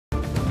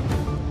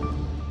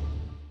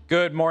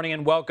Good morning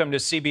and welcome to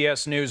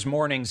CBS News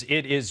Mornings.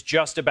 It is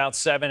just about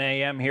 7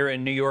 a.m. here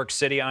in New York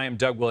City. I am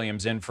Doug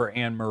Williams in for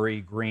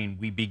Anne-Marie Green.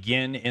 We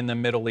begin in the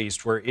Middle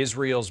East, where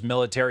Israel's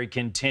military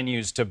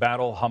continues to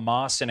battle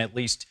Hamas in at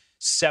least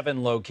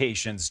 7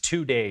 locations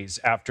 2 days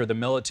after the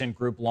militant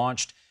group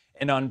launched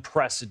an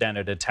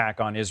unprecedented attack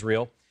on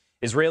Israel.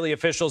 Israeli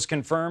officials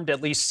confirmed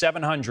at least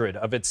 700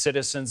 of its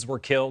citizens were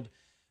killed.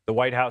 The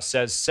White House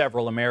says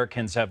several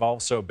Americans have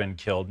also been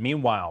killed.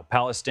 Meanwhile,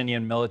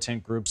 Palestinian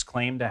militant groups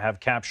claim to have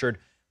captured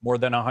more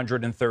than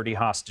 130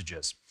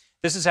 hostages.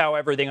 This is how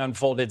everything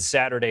unfolded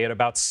Saturday at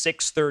about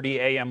 6:30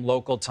 a.m.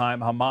 local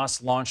time.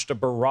 Hamas launched a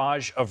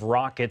barrage of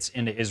rockets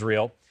into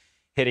Israel,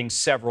 hitting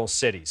several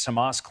cities.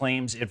 Hamas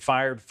claims it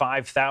fired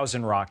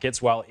 5,000 rockets,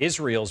 while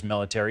Israel's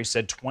military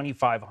said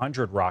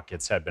 2,500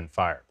 rockets had been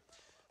fired.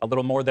 A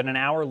little more than an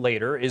hour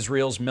later,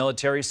 Israel's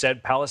military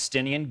said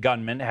Palestinian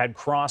gunmen had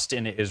crossed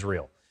into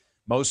Israel.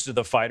 Most of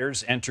the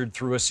fighters entered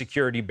through a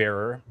security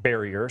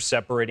barrier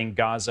separating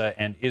Gaza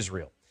and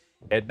Israel.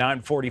 At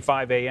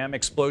 9:45 a.m.,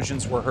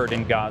 explosions were heard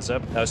in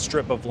Gaza, a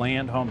strip of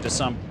land home to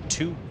some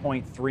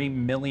 2.3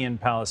 million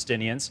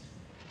Palestinians.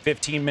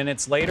 15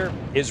 minutes later,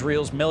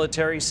 Israel's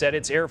military said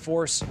its air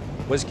force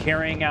was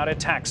carrying out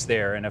attacks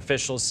there, and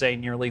officials say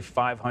nearly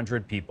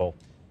 500 people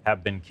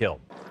have been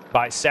killed.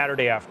 By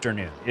Saturday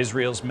afternoon,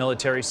 Israel's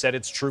military said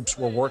its troops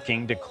were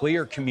working to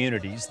clear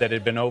communities that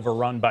had been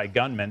overrun by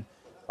gunmen.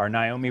 Our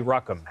Naomi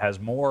Ruchim has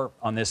more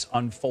on this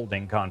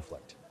unfolding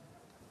conflict.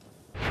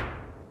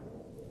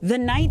 The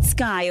night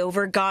sky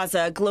over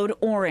Gaza glowed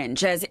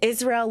orange as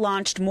Israel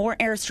launched more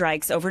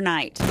airstrikes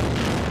overnight.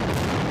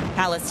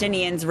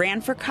 Palestinians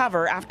ran for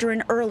cover after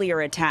an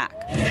earlier attack.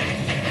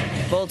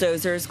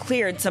 Bulldozers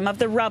cleared some of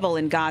the rubble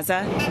in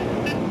Gaza.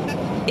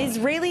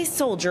 Israeli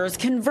soldiers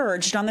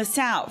converged on the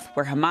south,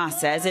 where Hamas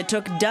says it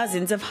took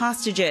dozens of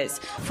hostages.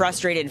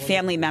 Frustrated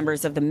family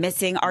members of the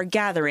missing are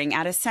gathering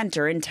at a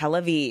center in Tel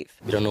Aviv.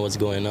 We don't know what's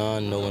going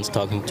on. No one's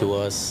talking to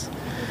us.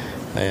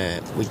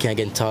 We can't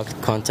get in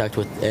contact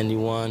with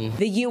anyone.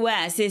 The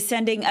U.S. is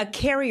sending a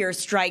carrier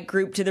strike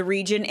group to the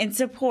region in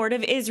support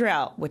of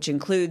Israel, which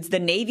includes the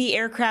Navy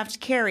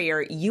aircraft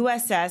carrier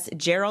USS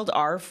Gerald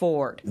R.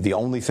 Ford. The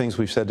only things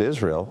we've said to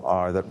Israel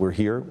are that we're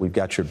here, we've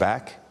got your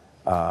back.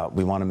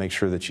 We want to make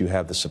sure that you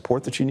have the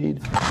support that you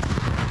need.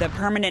 The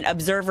permanent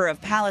observer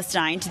of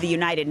Palestine to the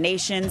United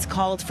Nations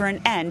called for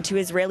an end to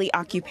Israeli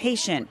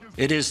occupation.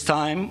 It is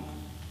time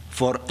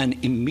for an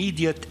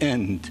immediate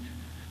end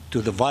to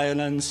the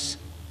violence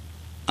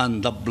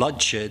and the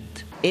bloodshed.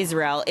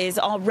 Israel is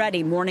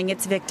already mourning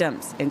its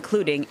victims,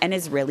 including an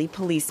Israeli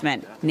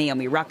policeman.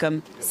 Naomi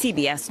Ruchim,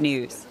 CBS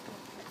News.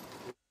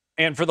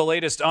 And for the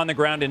latest on the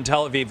ground in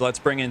Tel Aviv, let's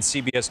bring in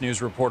CBS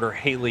News reporter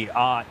Haley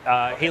Ott.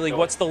 Haley,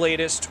 what's the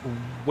latest?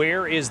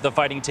 Where is the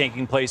fighting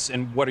taking place,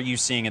 and what are you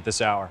seeing at this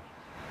hour?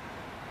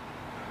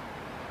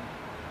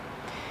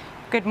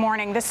 Good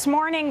morning. This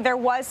morning, there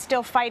was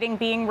still fighting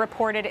being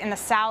reported in the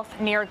south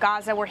near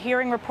Gaza. We're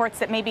hearing reports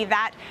that maybe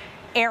that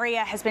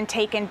area has been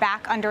taken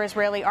back under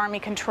Israeli army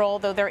control,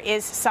 though there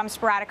is some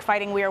sporadic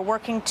fighting. We are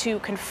working to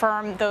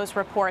confirm those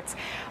reports.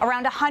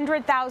 Around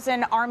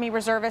 100,000 Army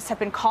reservists have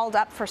been called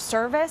up for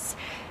service.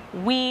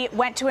 We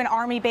went to an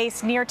Army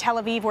base near Tel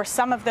Aviv where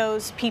some of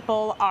those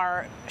people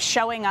are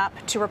showing up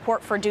to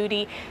report for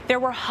duty.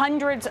 There were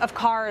hundreds of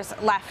cars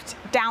left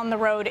down the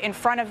road in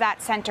front of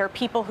that center,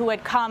 people who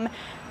had come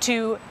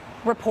to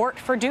report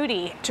for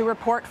duty, to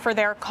report for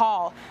their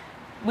call.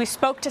 We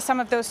spoke to some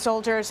of those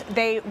soldiers.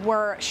 They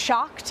were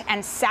shocked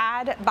and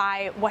sad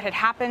by what had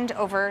happened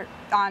over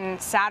on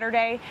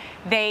Saturday.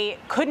 They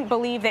couldn't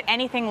believe that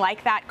anything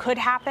like that could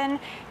happen,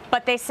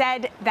 but they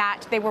said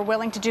that they were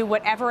willing to do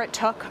whatever it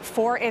took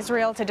for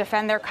Israel to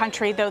defend their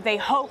country, though they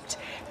hoped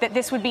that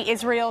this would be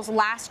Israel's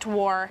last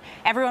war.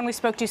 Everyone we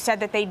spoke to said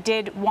that they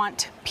did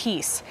want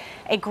peace.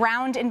 A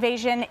ground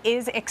invasion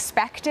is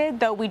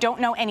expected, though we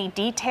don't know any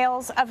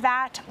details of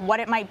that, what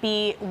it might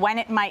be, when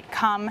it might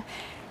come.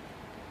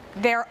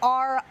 There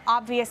are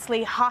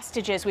obviously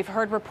hostages. We've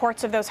heard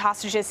reports of those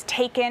hostages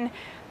taken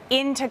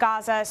into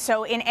Gaza.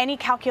 So in any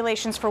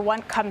calculations for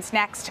what comes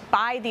next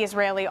by the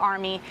Israeli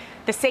army,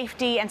 the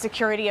safety and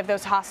security of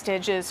those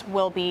hostages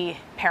will be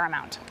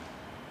paramount.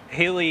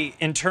 Haley,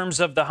 in terms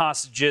of the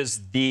hostages,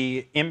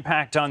 the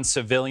impact on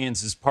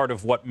civilians is part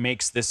of what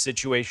makes this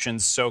situation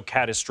so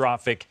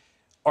catastrophic.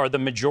 Are the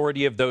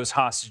majority of those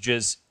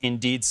hostages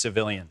indeed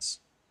civilians?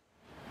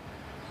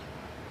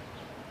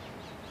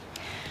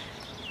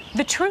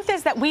 The truth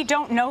is that we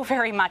don't know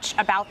very much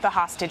about the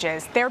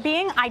hostages. They're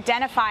being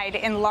identified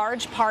in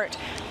large part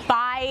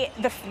by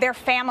their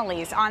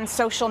families on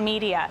social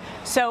media.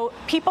 So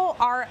people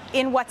are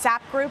in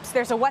WhatsApp groups.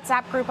 There's a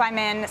WhatsApp group I'm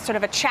in, sort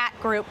of a chat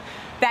group,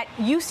 that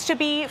used to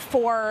be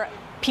for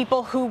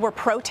people who were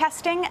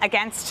protesting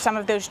against some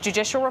of those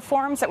judicial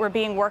reforms that were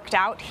being worked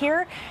out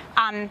here.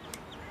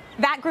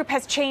 That group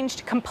has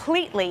changed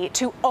completely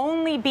to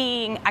only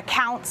being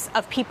accounts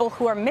of people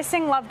who are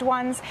missing loved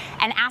ones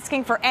and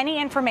asking for any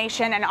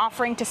information and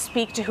offering to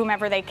speak to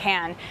whomever they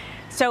can.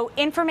 So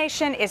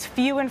information is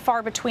few and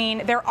far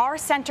between. There are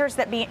centers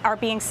that are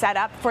being set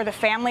up for the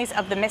families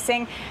of the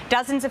missing.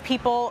 Dozens of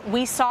people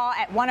we saw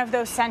at one of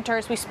those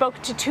centers. We spoke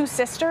to two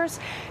sisters.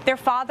 Their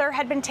father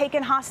had been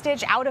taken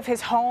hostage out of his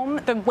home.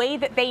 The way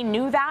that they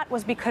knew that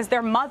was because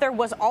their mother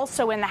was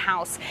also in the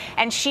house,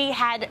 and she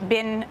had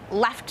been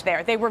left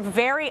there. They were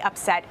very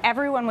upset.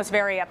 Everyone was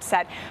very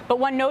upset. But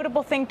one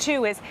notable thing,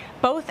 too, is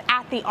both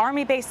at the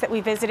Army base that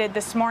we visited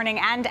this morning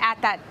and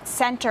at that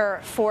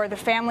center for the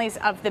families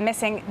of the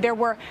missing, there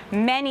were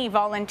many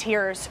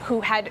volunteers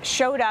who had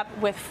showed up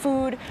with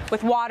food,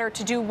 with water,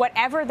 to do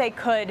whatever they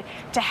could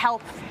to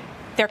help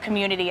their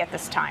community at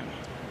this time.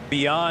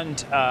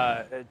 Beyond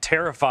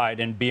terrified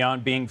and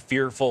beyond being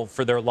fearful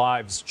for their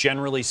lives,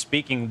 generally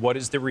speaking, what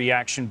has the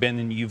reaction been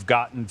that you've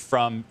gotten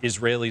from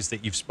Israelis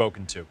that you've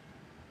spoken to?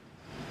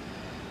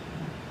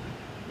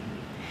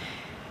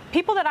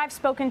 People that I've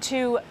spoken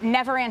to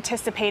never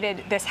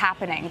anticipated this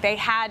happening. They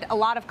had a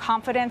lot of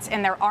confidence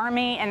in their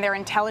army and their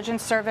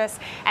intelligence service,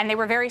 and they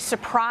were very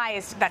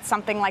surprised that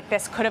something like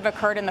this could have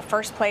occurred in the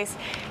first place.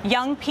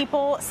 Young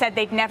people said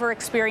they'd never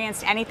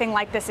experienced anything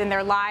like this in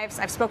their lives.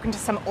 I've spoken to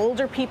some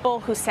older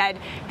people who said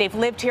they've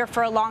lived here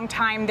for a long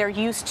time. They're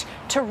used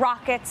to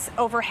rockets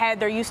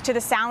overhead. They're used to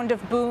the sound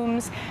of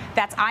booms.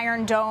 That's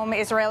Iron Dome,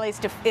 Israel's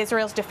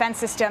defense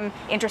system,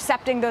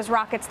 intercepting those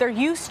rockets. They're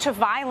used to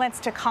violence,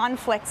 to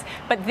conflicts,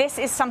 but this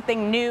is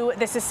something new.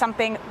 This is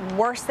something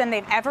worse than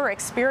they've ever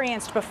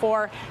experienced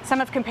before. Some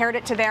have compared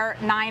it to their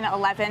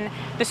 9/11.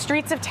 The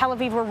streets of Tel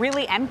Aviv were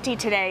really empty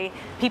today.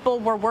 People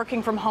were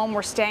working from home,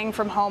 were staying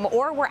from home,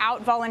 or were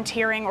out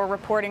volunteering or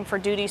reporting for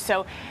duty.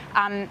 So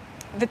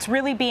that's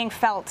really being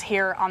felt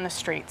here on the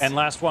streets. And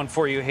last one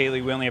for you,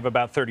 Haley. We only have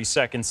about 30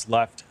 seconds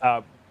left.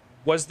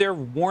 Was there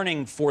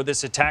warning for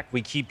this attack?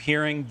 We keep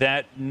hearing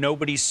that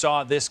nobody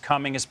saw this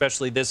coming,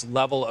 especially this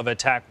level of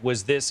attack.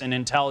 Was this an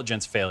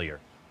intelligence failure?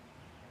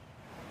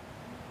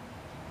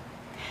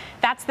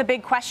 That's the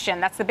big question.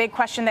 That's the big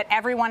question that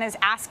everyone is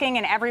asking,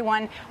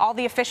 and all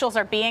the officials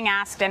are being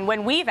asked. And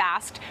when we've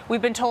asked,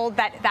 we've been told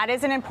that that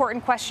is an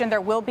important question. There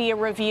will be a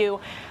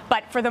review.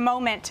 But for the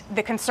moment,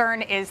 the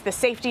concern is the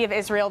safety of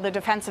Israel, the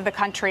defense of the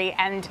country,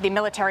 and the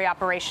military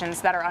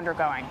operations that are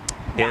undergoing.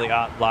 Haley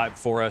Ott live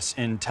for us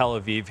in Tel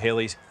Aviv.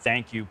 Haley,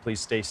 thank you. Please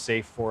stay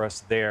safe for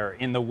us there.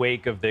 In the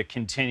wake of the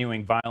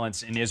continuing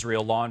violence in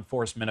Israel, law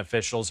enforcement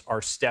officials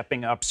are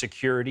stepping up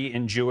security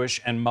in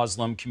Jewish and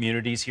Muslim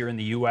communities here in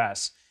the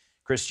U.S.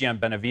 Cristian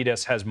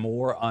Benavides has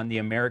more on the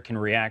American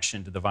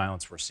reaction to the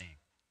violence we're seeing.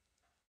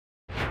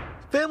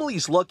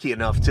 Families lucky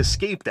enough to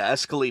escape the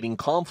escalating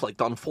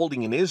conflict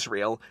unfolding in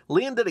Israel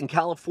landed in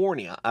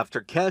California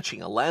after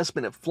catching a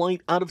last-minute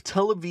flight out of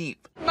Tel Aviv.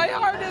 My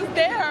heart is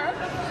there.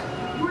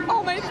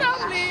 All my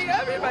family,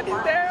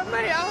 everybody's there.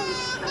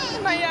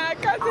 My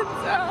cousin's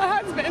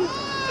husband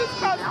just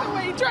passed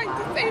away trying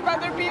to save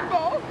other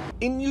people.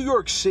 In New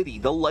York City,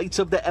 the lights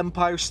of the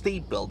Empire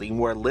State Building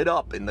were lit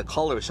up in the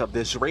colors of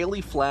the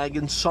Israeli flag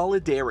in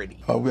solidarity.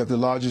 We have the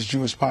largest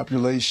Jewish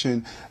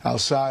population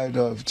outside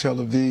of Tel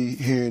Aviv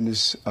here in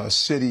this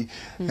city,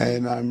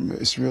 and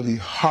it's really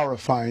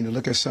horrifying to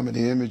look at some of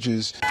the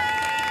images.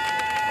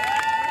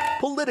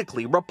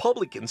 Politically,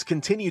 Republicans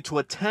continue to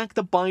attack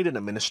the Biden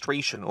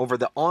administration over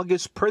the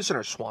August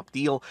prisoner swap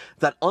deal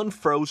that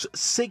unfroze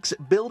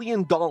 $6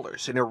 billion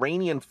in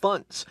Iranian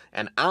funds,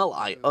 an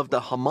ally of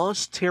the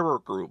Hamas terror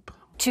group.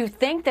 To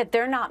think that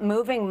they're not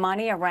moving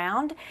money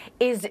around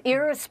is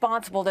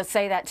irresponsible to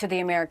say that to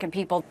the American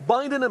people.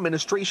 Biden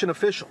administration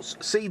officials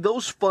say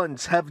those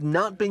funds have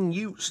not been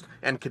used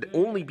and could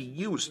only be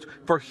used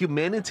for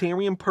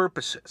humanitarian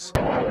purposes.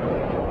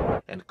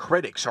 And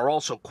critics are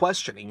also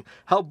questioning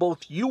how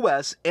both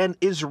U.S. and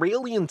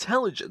Israeli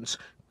intelligence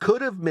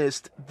could have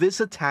missed this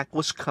attack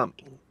was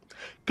coming.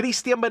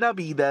 Cristian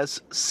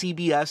Benavides,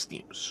 CBS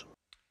News.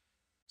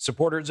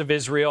 Supporters of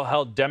Israel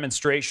held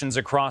demonstrations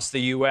across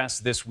the U.S.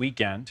 this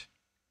weekend.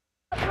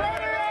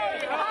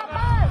 Obliterate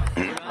Hamas!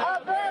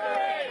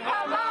 Obliterate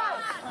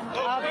Hamas!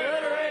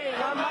 Obliterate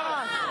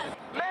Hamas!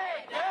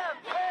 Make them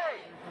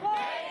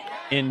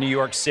pay! In New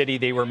York City,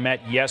 they were met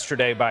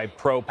yesterday by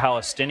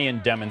pro-Palestinian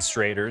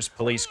demonstrators.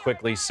 Police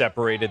quickly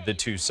separated the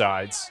two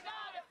sides.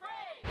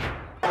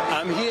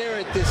 I'm here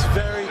at this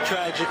very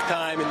tragic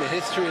time in the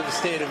history of the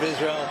State of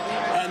Israel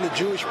and the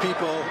Jewish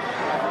people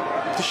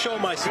to show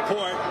my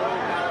support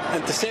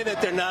and to say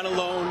that they're not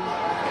alone.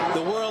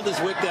 The world is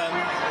with them,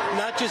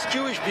 not just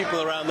Jewish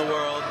people around the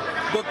world,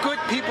 but good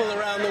people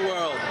around the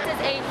world. This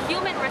is a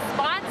human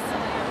response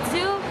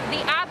to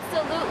the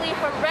absolutely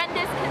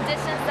horrendous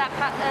conditions that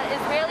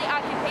Israeli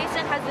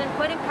occupation has been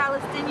putting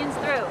Palestinians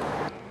through.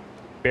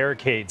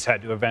 Barricades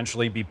had to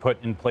eventually be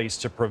put in place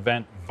to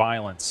prevent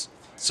violence.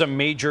 Some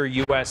major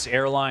U.S.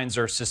 airlines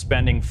are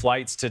suspending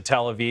flights to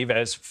Tel Aviv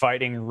as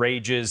fighting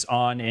rages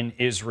on in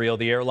Israel.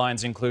 The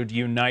airlines include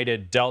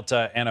United,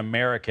 Delta, and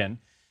American.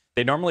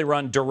 They normally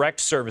run direct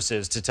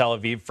services to Tel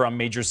Aviv from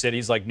major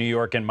cities like New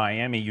York and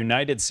Miami.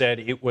 United said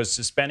it was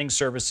suspending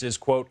services,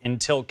 quote,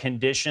 until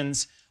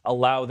conditions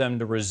allow them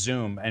to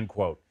resume, end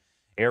quote.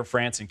 Air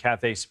France and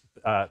Cathay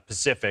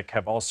Pacific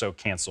have also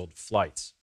canceled flights.